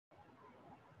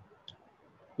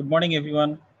Good morning,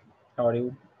 everyone. How are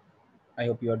you? I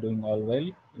hope you are doing all well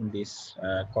in this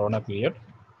Corona period.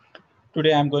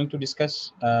 Today, I'm going to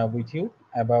discuss with you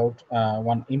about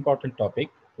one important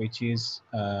topic, which is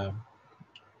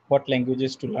what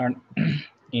languages to learn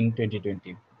in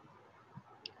 2020.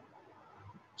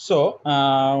 So,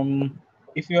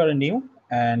 if you are new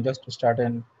and just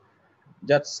starting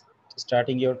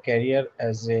your career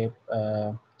as a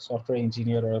software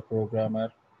engineer or a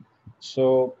programmer,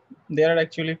 so there are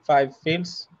actually 5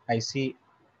 fields I see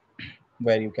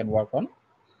where you can work on.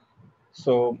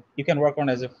 So you can work on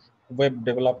as a web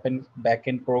development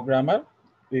backend programmer.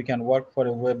 You can work for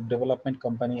a web development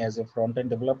company as a front-end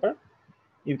developer.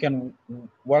 You can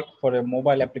work for a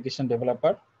mobile application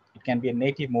developer. It can be a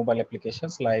native mobile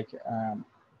applications like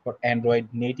for Android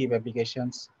native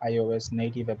applications, iOS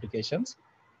native applications.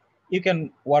 You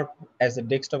can work as a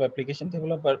desktop application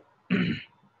developer,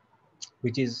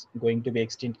 which is going to be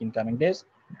extinct in coming days.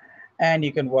 And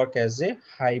you can work as a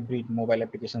hybrid mobile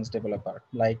applications developer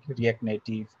like React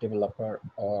Native developer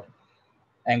or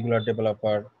Angular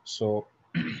developer, so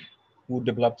who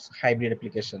develops hybrid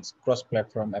applications,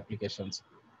 cross-platform applications.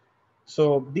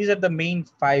 So these are the main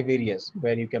 5 areas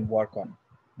where you can work on,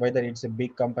 whether it's a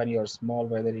big company or small,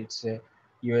 whether it's a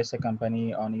USA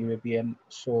company or European.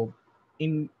 So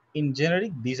in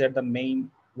generic, these are the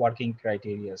main working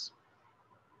criterias.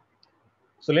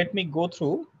 So let me go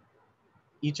through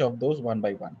each of those one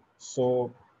by one.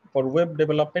 So for web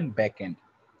development backend,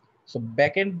 so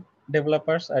backend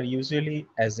developers are usually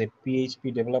as a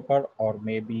PHP developer or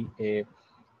maybe a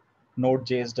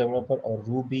Node.js developer or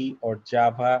Ruby or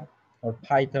Java or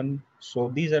Python. So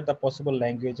these are the possible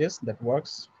languages that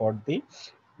works for the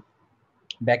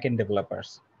backend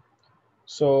developers.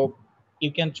 So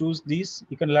you can choose these.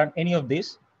 You can learn any of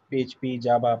these: PHP,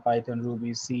 Java, Python,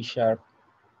 Ruby, C Sharp.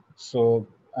 So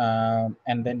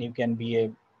and then you can be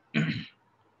a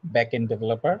backend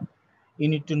developer. You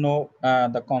need to know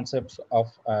the concepts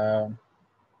of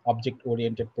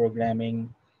object-oriented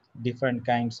programming, different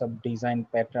kinds of design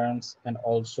patterns, and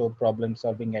also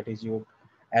problem-solving attitude,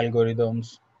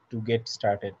 algorithms to get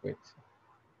started with.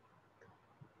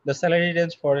 The salary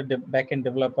range for a backend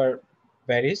developer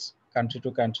varies country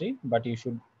to country, but you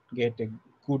should get a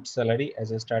good salary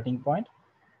as a starting point.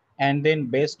 And then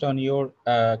based on your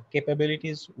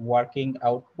capabilities, working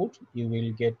output, you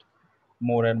will get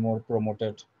more and more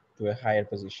promoted to a higher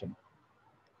position.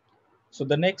 So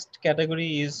the next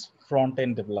category is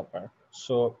front-end developer.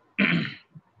 So to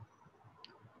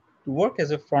work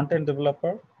as a front-end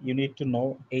developer, you need to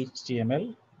know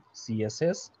HTML,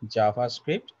 CSS,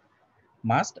 JavaScript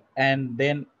must, and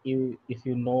then if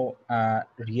you know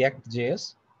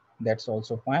React.js, that's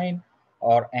also fine,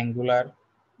 or Angular.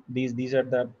 These are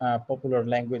the popular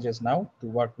languages now to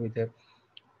work with a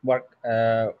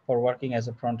for working as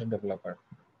a front-end developer.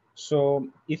 So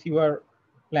if you are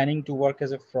planning to work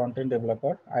as a front-end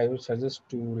developer, I would suggest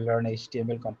to learn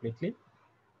HTML completely,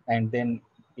 and then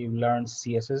you learn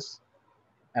CSS,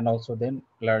 and also then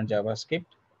learn JavaScript,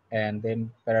 and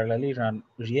then parallelly run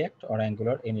React or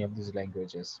Angular, any of these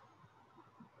languages.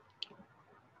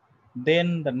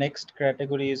 Then the next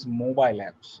category is mobile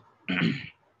apps.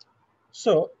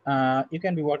 So you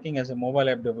can be working as a mobile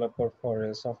app developer for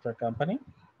a software company,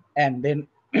 and then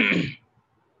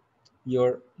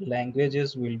your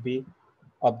languages will be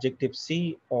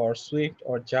Objective-C or Swift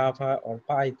or Java or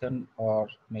Python or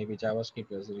maybe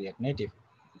JavaScript as React Native.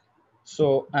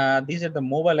 So these are the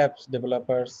mobile apps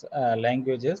developers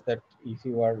languages that if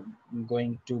you are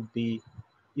going to be,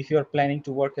 if you are planning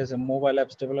to work as a mobile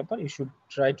apps developer, you should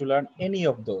try to learn any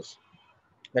of those.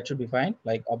 That should be fine,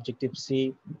 like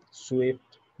Objective-C,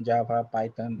 Swift, Java,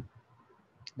 Python.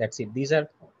 That's it. These are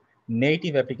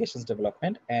native applications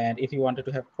development. And if you wanted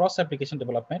to have cross application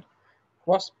development,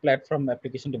 cross-platform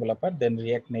application developer, then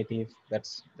React Native,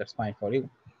 that's fine for you.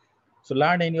 So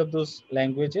learn any of those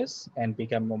languages and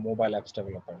become a mobile apps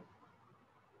developer.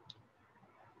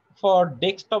 For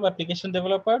desktop application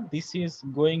developer, this is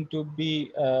going to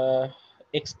be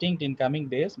extinct in coming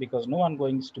days because no one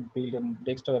going to build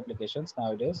desktop applications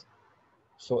nowadays.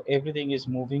 So everything is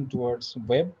moving towards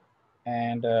web,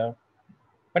 and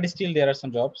but still there are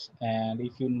some jobs. And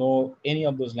if you know any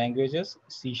of those languages,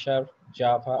 C Sharp,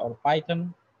 Java, or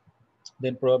Python,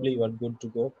 then probably you are good to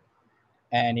go,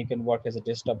 and you can work as a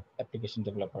desktop application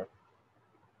developer.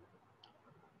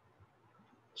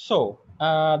 So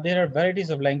there are varieties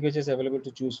of languages available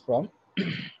to choose from.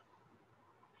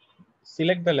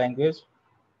 Select the language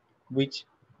which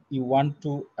you want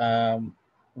to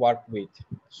work with.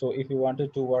 So if you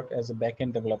wanted to work as a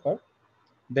backend developer,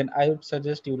 then I would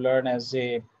suggest you learn as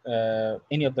a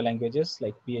any of the languages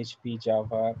like PHP,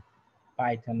 Java,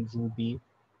 Python, Ruby.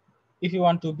 If you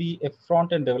want to be a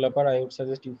front-end developer, I would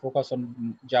suggest you focus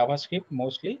on JavaScript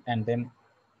mostly, and then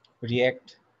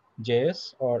React,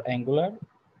 JS or Angular,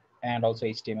 and also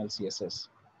HTML, CSS.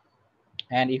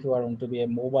 And if you are going to be a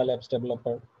mobile apps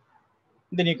developer,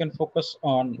 then you can focus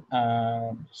on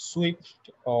Swift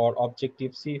or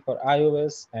Objective-C for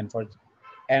iOS, and for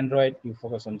Android, you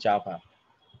focus on Java.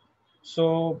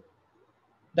 So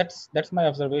that's my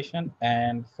observation,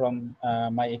 and from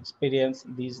my experience,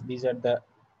 these are the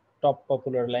top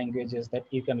popular languages that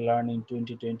you can learn in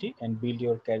 2020 and build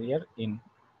your career in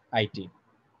IT.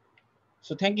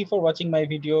 So thank you for watching my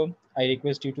video. I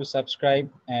request you to subscribe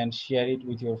and share it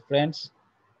with your friends.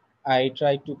 I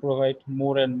try to provide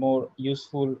more and more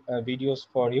useful videos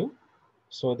for you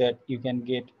so that you can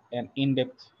get an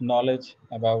in-depth knowledge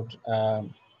about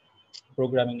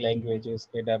programming languages,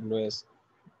 AWS,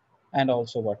 and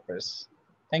also WordPress.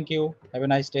 Thank you. Have a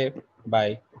nice day.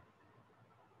 Bye.